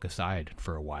put a book aside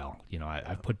for a while.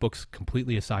 I've put books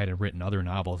completely aside and written other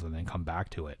novels and then come back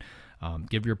to it.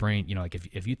 Give your brain, like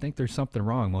if you think there's something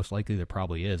wrong, most likely there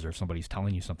probably is, or if somebody's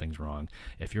telling you something's wrong.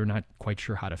 If you're not quite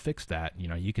sure how to fix that,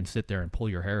 you can sit there and pull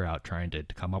your hair out trying to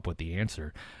come up with the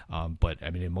answer. But I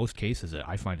mean, in most cases,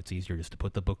 I find it's easier just to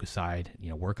put the book aside,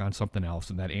 work on something else,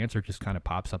 and that answer just kind of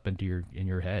pops up in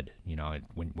your head,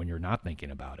 when you're not thinking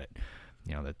about it.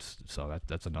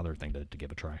 That's another thing to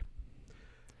give a try.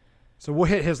 So we'll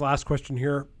hit his last question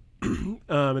here,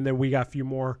 and then we got a few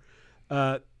more.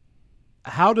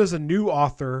 How does a new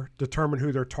author determine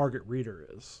who their target reader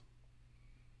is?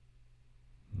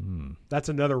 That's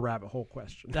another rabbit hole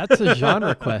question. That's a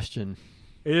genre question.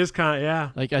 It is kind of, yeah.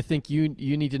 Like, I think you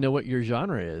need to know what your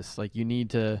genre is. Like, you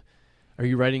need to, are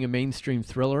you writing a mainstream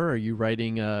thriller? Are you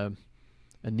writing a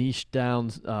niche down,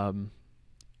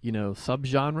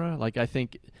 subgenre? Like, I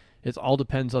think it all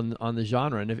depends on the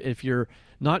genre. And if you're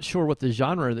not sure what the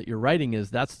genre that you're writing is,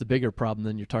 that's the bigger problem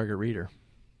than your target reader.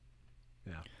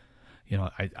 Yeah.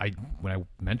 I when I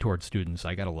mentored students,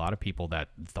 I got a lot of people that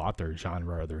thought their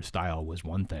genre or their style was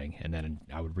one thing, and then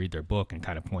I would read their book and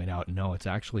kind of point out, no, it's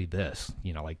actually this.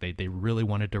 Like they really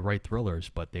wanted to write thrillers,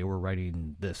 but they were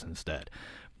writing this instead.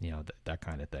 That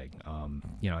kind of thing.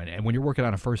 And when you're working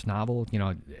on a first novel,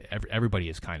 everybody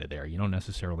is kind of there. You don't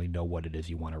necessarily know what it is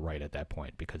you want to write at that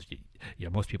point because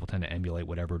most people tend to emulate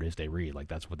whatever it is they read. Like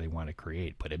that's what they want to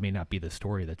create, but it may not be the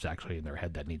story that's actually in their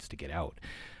head that needs to get out.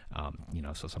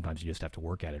 So sometimes you just have to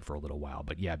work at it for a little while.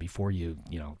 But yeah, before you're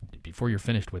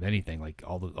finished with anything, like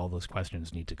all those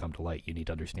questions need to come to light. You need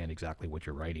to understand exactly what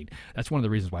you're writing. That's one of the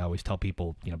reasons why I always tell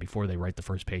people, before they write the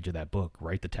first page of that book,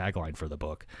 write the tagline for the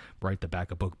book, write the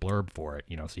back of book blurb for it.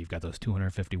 So you've got those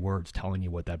 250 words telling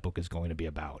you what that book is going to be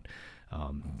about.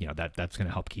 That's going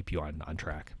to help keep you on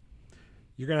track.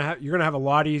 You're gonna have a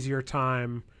lot easier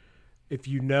time if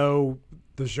you know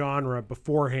the genre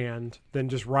beforehand than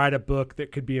just write a book that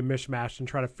could be a mishmash and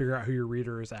try to figure out who your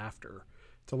reader is after.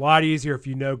 It's a lot easier if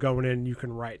you know going in you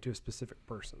can write to a specific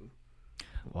person.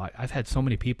 Well, I've had so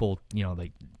many people,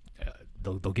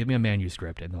 they'll give me a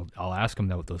manuscript and I'll ask them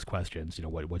those questions,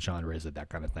 what genre is it, that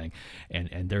kind of thing,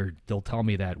 and they'll tell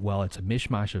me that, well, it's a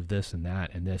mishmash of this and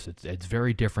that and this. It's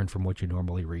very different from what you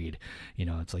normally read.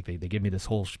 It's like they give me this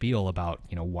whole spiel about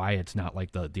why it's not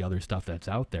like the other stuff that's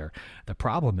out there. The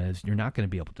problem is you're not going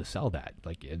to be able to sell that.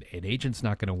 Like an agent's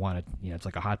not going to want it. It's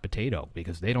like a hot potato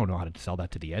because they don't know how to sell that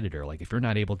to the editor. Like if you're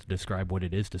not able to describe what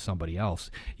it is to somebody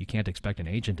else, you can't expect an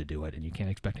agent to do it, and you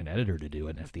can't expect an editor to do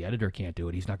it. And if the editor can't do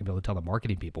it, he's not going to be able to tell the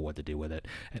marketing people what to do with it,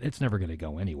 and it's never going to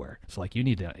go anywhere. So like you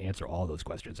need to answer all those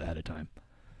questions ahead of time.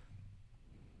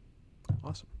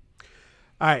 Awesome.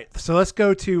 All right, so let's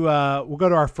go to we'll go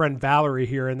to our friend Valerie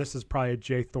here, and this is probably a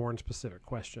Jay Thorne specific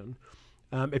question.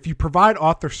 If you provide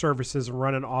author services and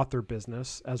run an author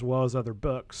business as well as other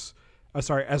books,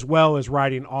 as well as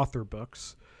writing author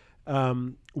books,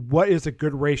 what is a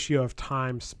good ratio of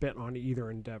time spent on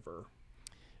either endeavor?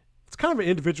 It's kind of an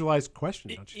individualized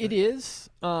question, don't you think? It is.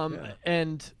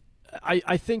 And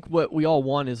I think what we all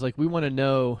want is, like, we want to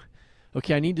know,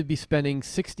 okay, I need to be spending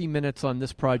 60 minutes on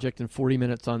this project and 40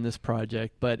 minutes on this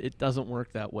project, but it doesn't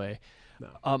work that way.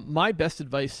 My best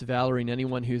advice to Valerie and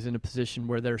anyone who's in a position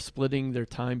where they're splitting their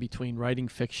time between writing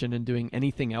fiction and doing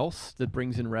anything else that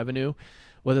brings in revenue,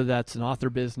 whether that's an author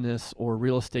business or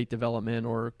real estate development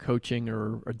or coaching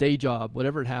or a day job,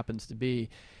 whatever it happens to be,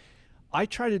 I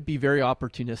try to be very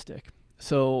opportunistic.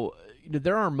 So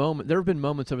there have been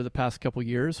moments over the past couple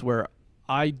years where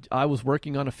I was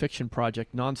working on a fiction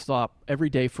project nonstop every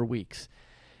day for weeks.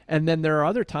 And then there are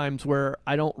other times where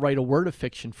I don't write a word of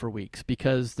fiction for weeks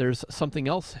because there's something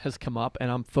else has come up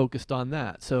and I'm focused on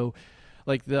that. So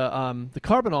like the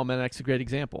Carbon Almanac's a great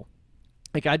example.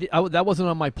 Like that wasn't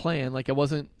on my plan. Like I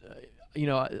wasn't,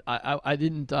 I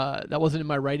didn't, that wasn't in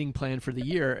my writing plan for the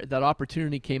year. That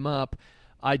opportunity came up.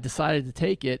 I decided to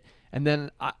take it. And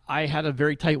then I had a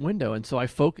very tight window. And so and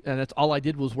that's all I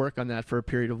did was work on that for a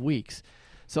period of weeks.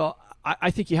 So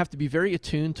I think you have to be very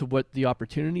attuned to what the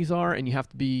opportunities are, and you have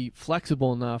to be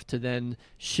flexible enough to then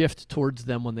shift towards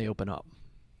them when they open up.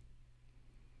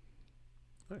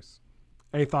 Nice.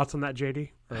 Any thoughts on that,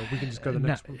 JD? Or we can just go to the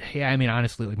next one. Yeah, I mean,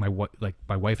 honestly, like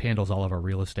my wife handles all of our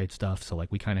real estate stuff, so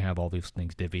like we kind of have all these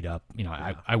things divvied up.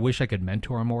 I wish I could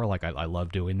mentor more. Like I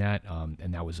love doing that,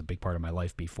 and that was a big part of my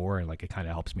life before, and like it kind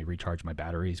of helps me recharge my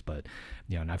batteries. But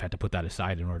and I've had to put that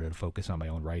aside in order to focus on my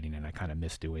own writing, and I kind of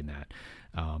miss doing that.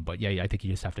 But yeah, I think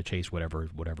you just have to chase whatever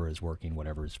is working,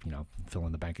 whatever is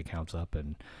filling the bank accounts up,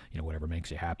 and whatever makes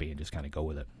you happy, and just kind of go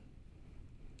with it.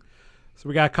 So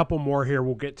we got a couple more here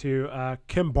we'll get to.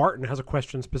 Kim Barton has a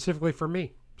question specifically for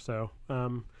me. So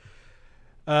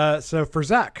so for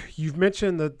Zach, you've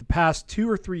mentioned that the past 2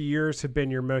 or 3 years have been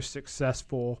your most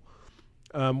successful.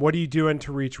 What are you doing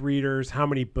to reach readers? How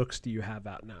many books do you have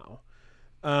out now?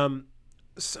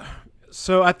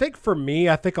 So I think for me,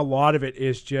 I think a lot of it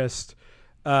is just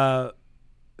my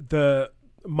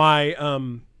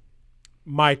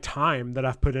time that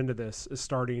I've put into this is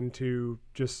starting to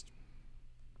just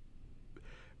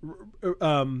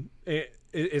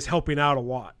is helping out a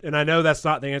lot. And I know that's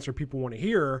not the answer people want to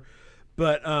hear,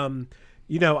 but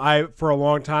I for a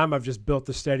long time I've just built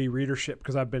a steady readership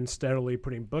because I've been steadily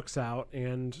putting books out,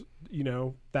 and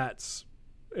that's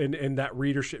and that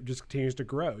readership just continues to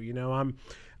grow.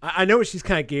 I know what she's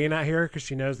kind of getting at here because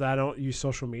she knows that I don't use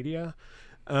social media,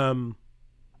 and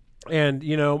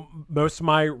most of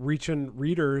my reaching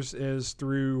readers is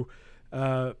through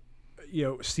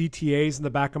CTAs in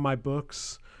the back of my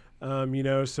books.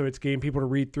 So it's getting people to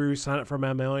read through, sign up for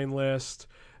my mailing list,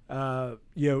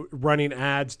 running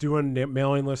ads, doing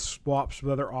mailing list swaps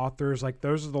with other authors. Like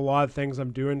those are a lot of things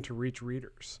I'm doing to reach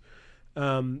readers.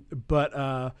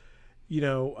 But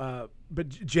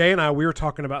Jay and I, we were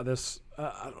talking about this.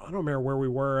 I don't remember where we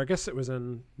were. I guess it was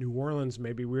in New Orleans.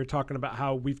 Maybe we were talking about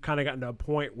how we've kind of gotten to a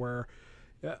point where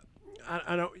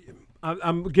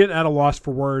I'm getting at a loss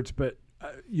for words, but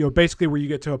basically where you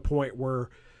get to a point where,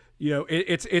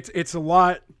 it's a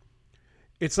lot.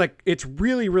 It's like, it's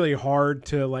really, really hard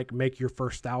to like make your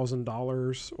first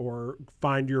 $1,000 or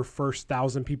find your first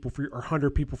 1,000 people or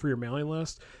 100 people for your mailing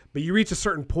list. But you reach a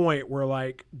certain point where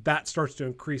like that starts to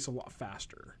increase a lot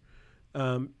faster.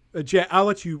 Jay, I'll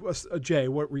let you, Jay,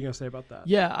 what were you going to say about that?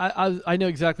 Yeah, I know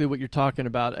exactly what you're talking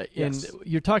about. And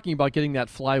you're talking about getting that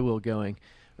flywheel going.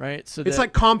 Right, so it's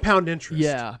like compound interest.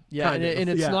 Yeah, and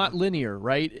it's not linear,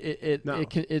 right?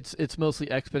 It's mostly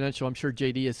exponential. I'm sure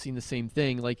JD has seen the same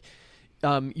thing. Like,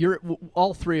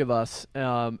 all three of us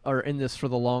are in this for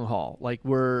the long haul. Like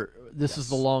this is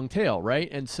the long tail, right?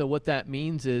 And so what that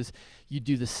means is you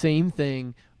do the same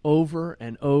thing over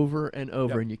and over and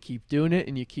over, and you keep doing it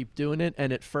and you keep doing it.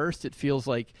 And at first, it feels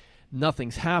like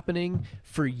nothing's happening.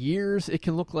 For years, it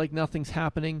can look like nothing's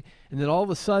happening, and then all of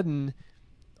a sudden,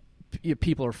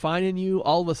 people are finding you.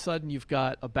 All of a sudden, you've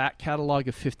got a back catalog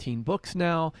of 15 books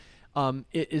now.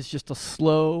 It is just a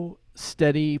slow,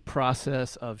 steady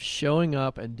process of showing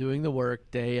up and doing the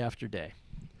work day after day.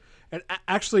 And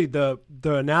actually, the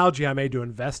analogy I made to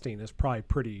investing is probably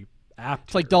pretty apt.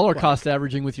 It's like dollar cost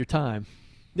averaging with your time.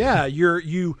 Yeah,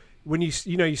 when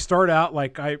you start out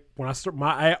like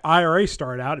my IRA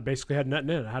started out, it basically had nothing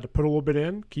in it. I had to put a little bit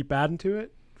in, keep adding to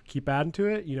it,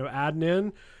 adding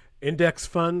in. Index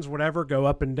funds, whatever, go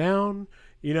up and down,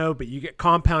 but you get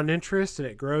compound interest and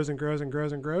it grows and grows and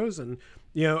grows and grows. And,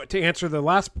 to answer the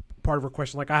last part of her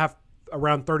question, like I have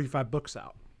around 35 books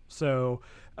out. So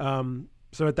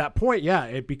at that point,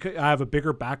 I have a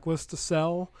bigger backlist to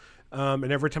sell.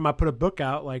 And every time I put a book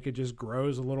out, like it just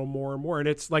grows a little more and more. And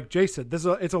it's like Jay said,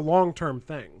 it's a long-term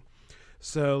thing.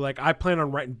 So like I plan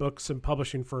on writing books and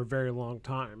publishing for a very long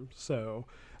time. So,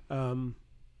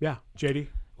 Yeah, JD.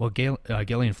 Well,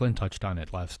 Gillian Flynn touched on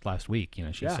it last week. You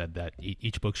know, she said that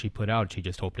each book she put out, she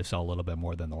just hoped to sell a little bit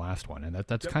more than the last one, and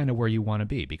that's kind of where you want to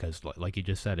be, because, like you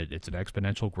just said, it's an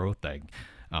exponential growth thing.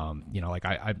 You know, like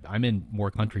I'm in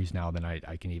more countries now than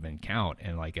I can even count,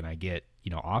 and I get, you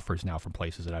know, offers now from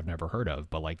places that I've never heard of,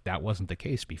 but like that wasn't the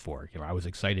case before. You know, I was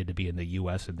excited to be in the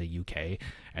U.S. and the U.K.,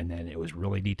 and then it was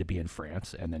really neat to be in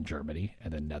France, and then Germany,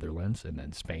 and then Netherlands, and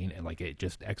then Spain, and like it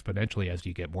just exponentially, as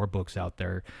you get more books out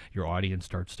there, your audience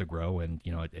starts to grow, and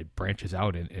you know it branches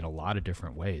out in a lot of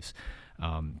different ways.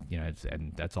 You know,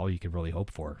 and that's all you can really hope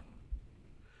for.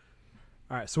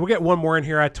 All right, so we'll get one more in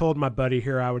here. I told my buddy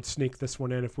here I would sneak this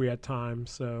one in if we had time.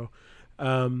 So,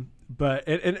 but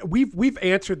we've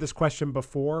answered this question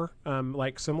before,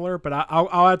 like similar, but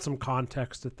I'll add some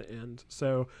context at the end.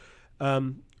 So,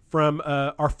 from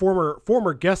our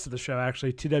former guest of the show,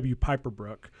 actually, T.W.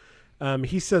 Piperbrook,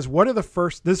 he says, "What are the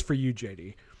first?" This is for you,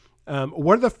 JD.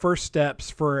 What are the first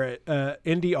steps for an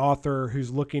indie author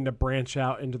who's looking to branch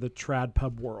out into the trad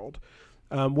pub world?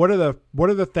 What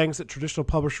are the things that traditional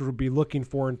publishers would be looking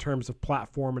for in terms of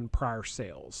platform and prior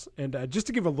sales? And just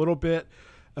to give a little bit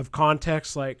of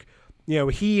context, like, you know,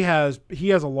 he has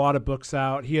a lot of books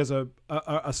out. He has a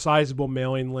sizable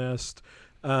mailing list,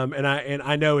 and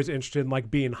I know he's interested in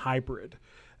like being hybrid.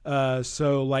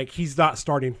 So like he's not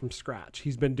starting from scratch.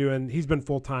 He's been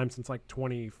full time since like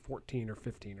 2014 or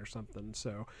 15 or something.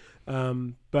 So,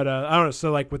 but I don't know.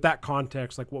 So like with that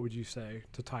context, like what would you say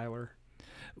to Tyler?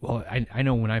 Well, I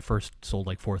know when I first sold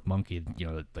like Fourth Monkey, you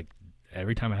know, like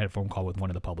every time I had a phone call with one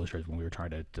of the publishers when we were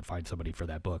trying to find somebody for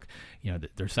that book, you know,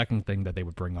 their second thing that they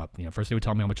would bring up, you know, first they would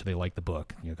tell me how much they liked the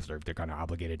book, you know, because they're kind of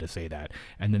obligated to say that.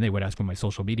 And then they would ask what my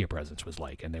social media presence was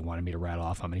like. And they wanted me to rattle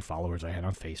off how many followers I had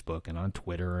on Facebook and on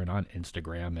Twitter and on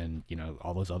Instagram and, you know,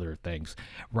 all those other things.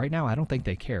 Right now, I don't think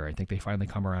they care. I think they finally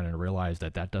come around and realize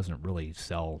that doesn't really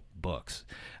sell books.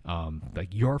 Like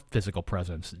your physical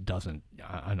presence doesn't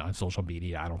on social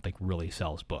media, I don't think really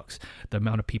sells books. The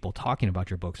amount of people talking about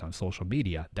your books on social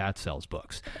media, that sells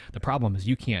books. The problem is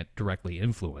you can't directly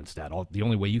influence that. The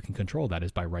only way you can control that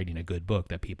is by writing a good book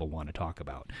that people want to talk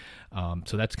about.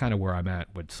 So that's kind of where I'm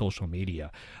at with social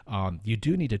media. You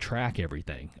do need to track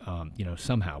everything, you know,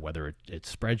 somehow, whether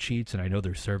it's spreadsheets, and I know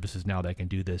there's services now that can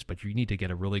do this, but you need to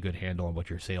get a really good handle on what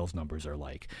your sales numbers are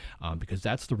like, because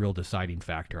that's the real deciding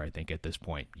factor, I think, at this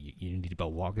point. You need to be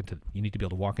able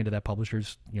to walk into that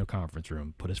publisher's, you know, conference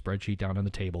room, put a spreadsheet down on the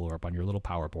table or up on your little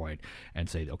PowerPoint, and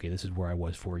say, okay, this is where I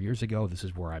was 4 years ago. This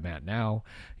is where I'm at now.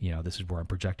 You know, this is where I'm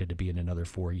projected to be in another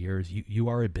 4 years. You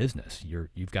are a business.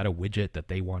 You've got a widget that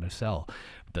they want to sell.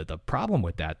 The problem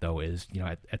with that, though, is, you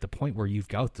know, at the point where you've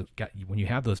got when you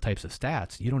have those types of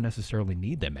stats, you don't necessarily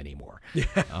need them anymore.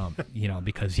 You know,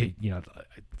 because you know,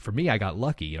 for me, I got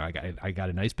lucky. You know, I got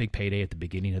a nice big payday at the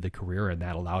beginning of the career, and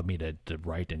that allowed me to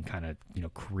write and kind of, you know,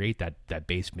 create that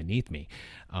base beneath me.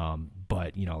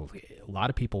 But, you know, a lot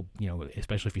of people, you know,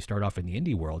 especially if you start off in the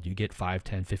indie world, you get 5,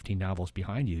 10, 15 novels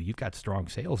behind you. You've got strong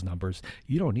sales numbers.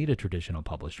 You don't need a traditional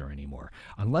publisher anymore,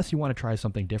 unless you want to try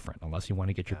something different, unless you want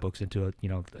to get your books into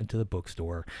the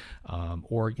bookstore,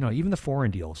 or, you know, even the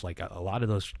foreign deals. Like a lot of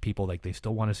those people, like they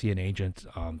still want to see an agent.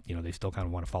 You know, they still kind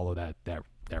of want to follow that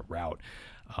route.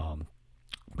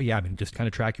 But yeah, I mean, just kind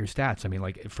of track your stats. I mean,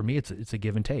 like for me, it's a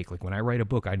give and take. Like when I write a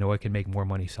book, I know I can make more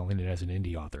money selling it as an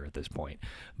indie author at this point.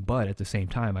 But at the same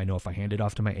time, I know if I hand it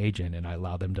off to my agent and I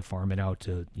allow them to farm it out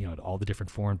to, you know, to all the different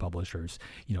foreign publishers,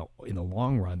 you know, in the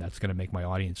long run, that's going to make my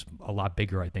audience a lot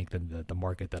bigger, I think, than the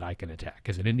market that I can attack.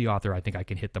 As an indie author, I think I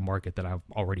can hit the market that I'm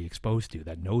already exposed to,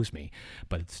 that knows me.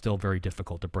 But it's still very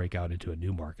difficult to break out into a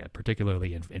new market,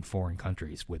 particularly in foreign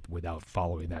countries without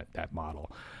following that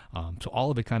model. So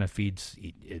all of it kind of feeds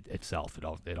itself.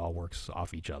 It all works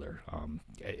off each other.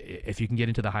 If you can get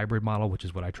into the hybrid model, which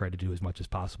is what I try to do as much as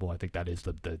possible, I think that is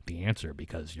the answer,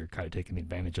 because you're kind of taking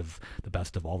advantage of the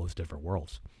best of all those different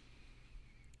worlds.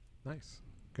 Nice.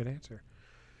 Good answer.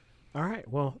 All right.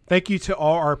 Well, thank you to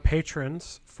all our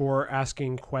patrons for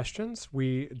asking questions.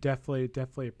 We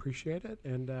definitely appreciate it.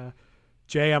 And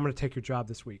Jay, I'm going to take your job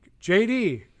this week.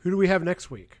 JD, who do we have next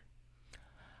week?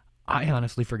 I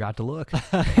honestly forgot to look. Time.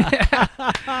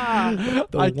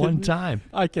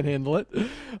 I can handle it. We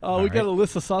got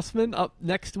Alyssa Sussman up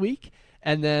next week,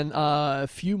 and then a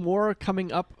few more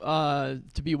coming up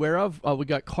to be aware of. We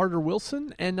got Carter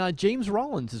Wilson, and James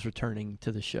Rollins is returning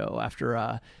to the show after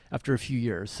a few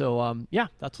years. So yeah,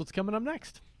 that's what's coming up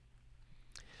next.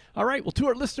 All right. Well, to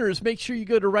our listeners, make sure you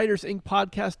go to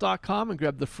writersincpodcast.com and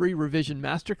grab the free revision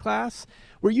masterclass,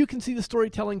 where you can see the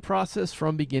storytelling process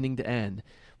from beginning to end.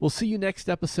 We'll see you next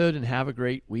episode, and have a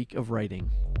great week of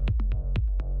writing.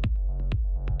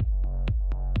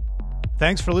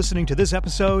 Thanks for listening to this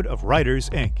episode of Writers,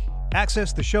 Inc.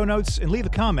 Access the show notes and leave a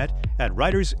comment at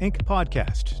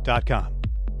writersincpodcast.com.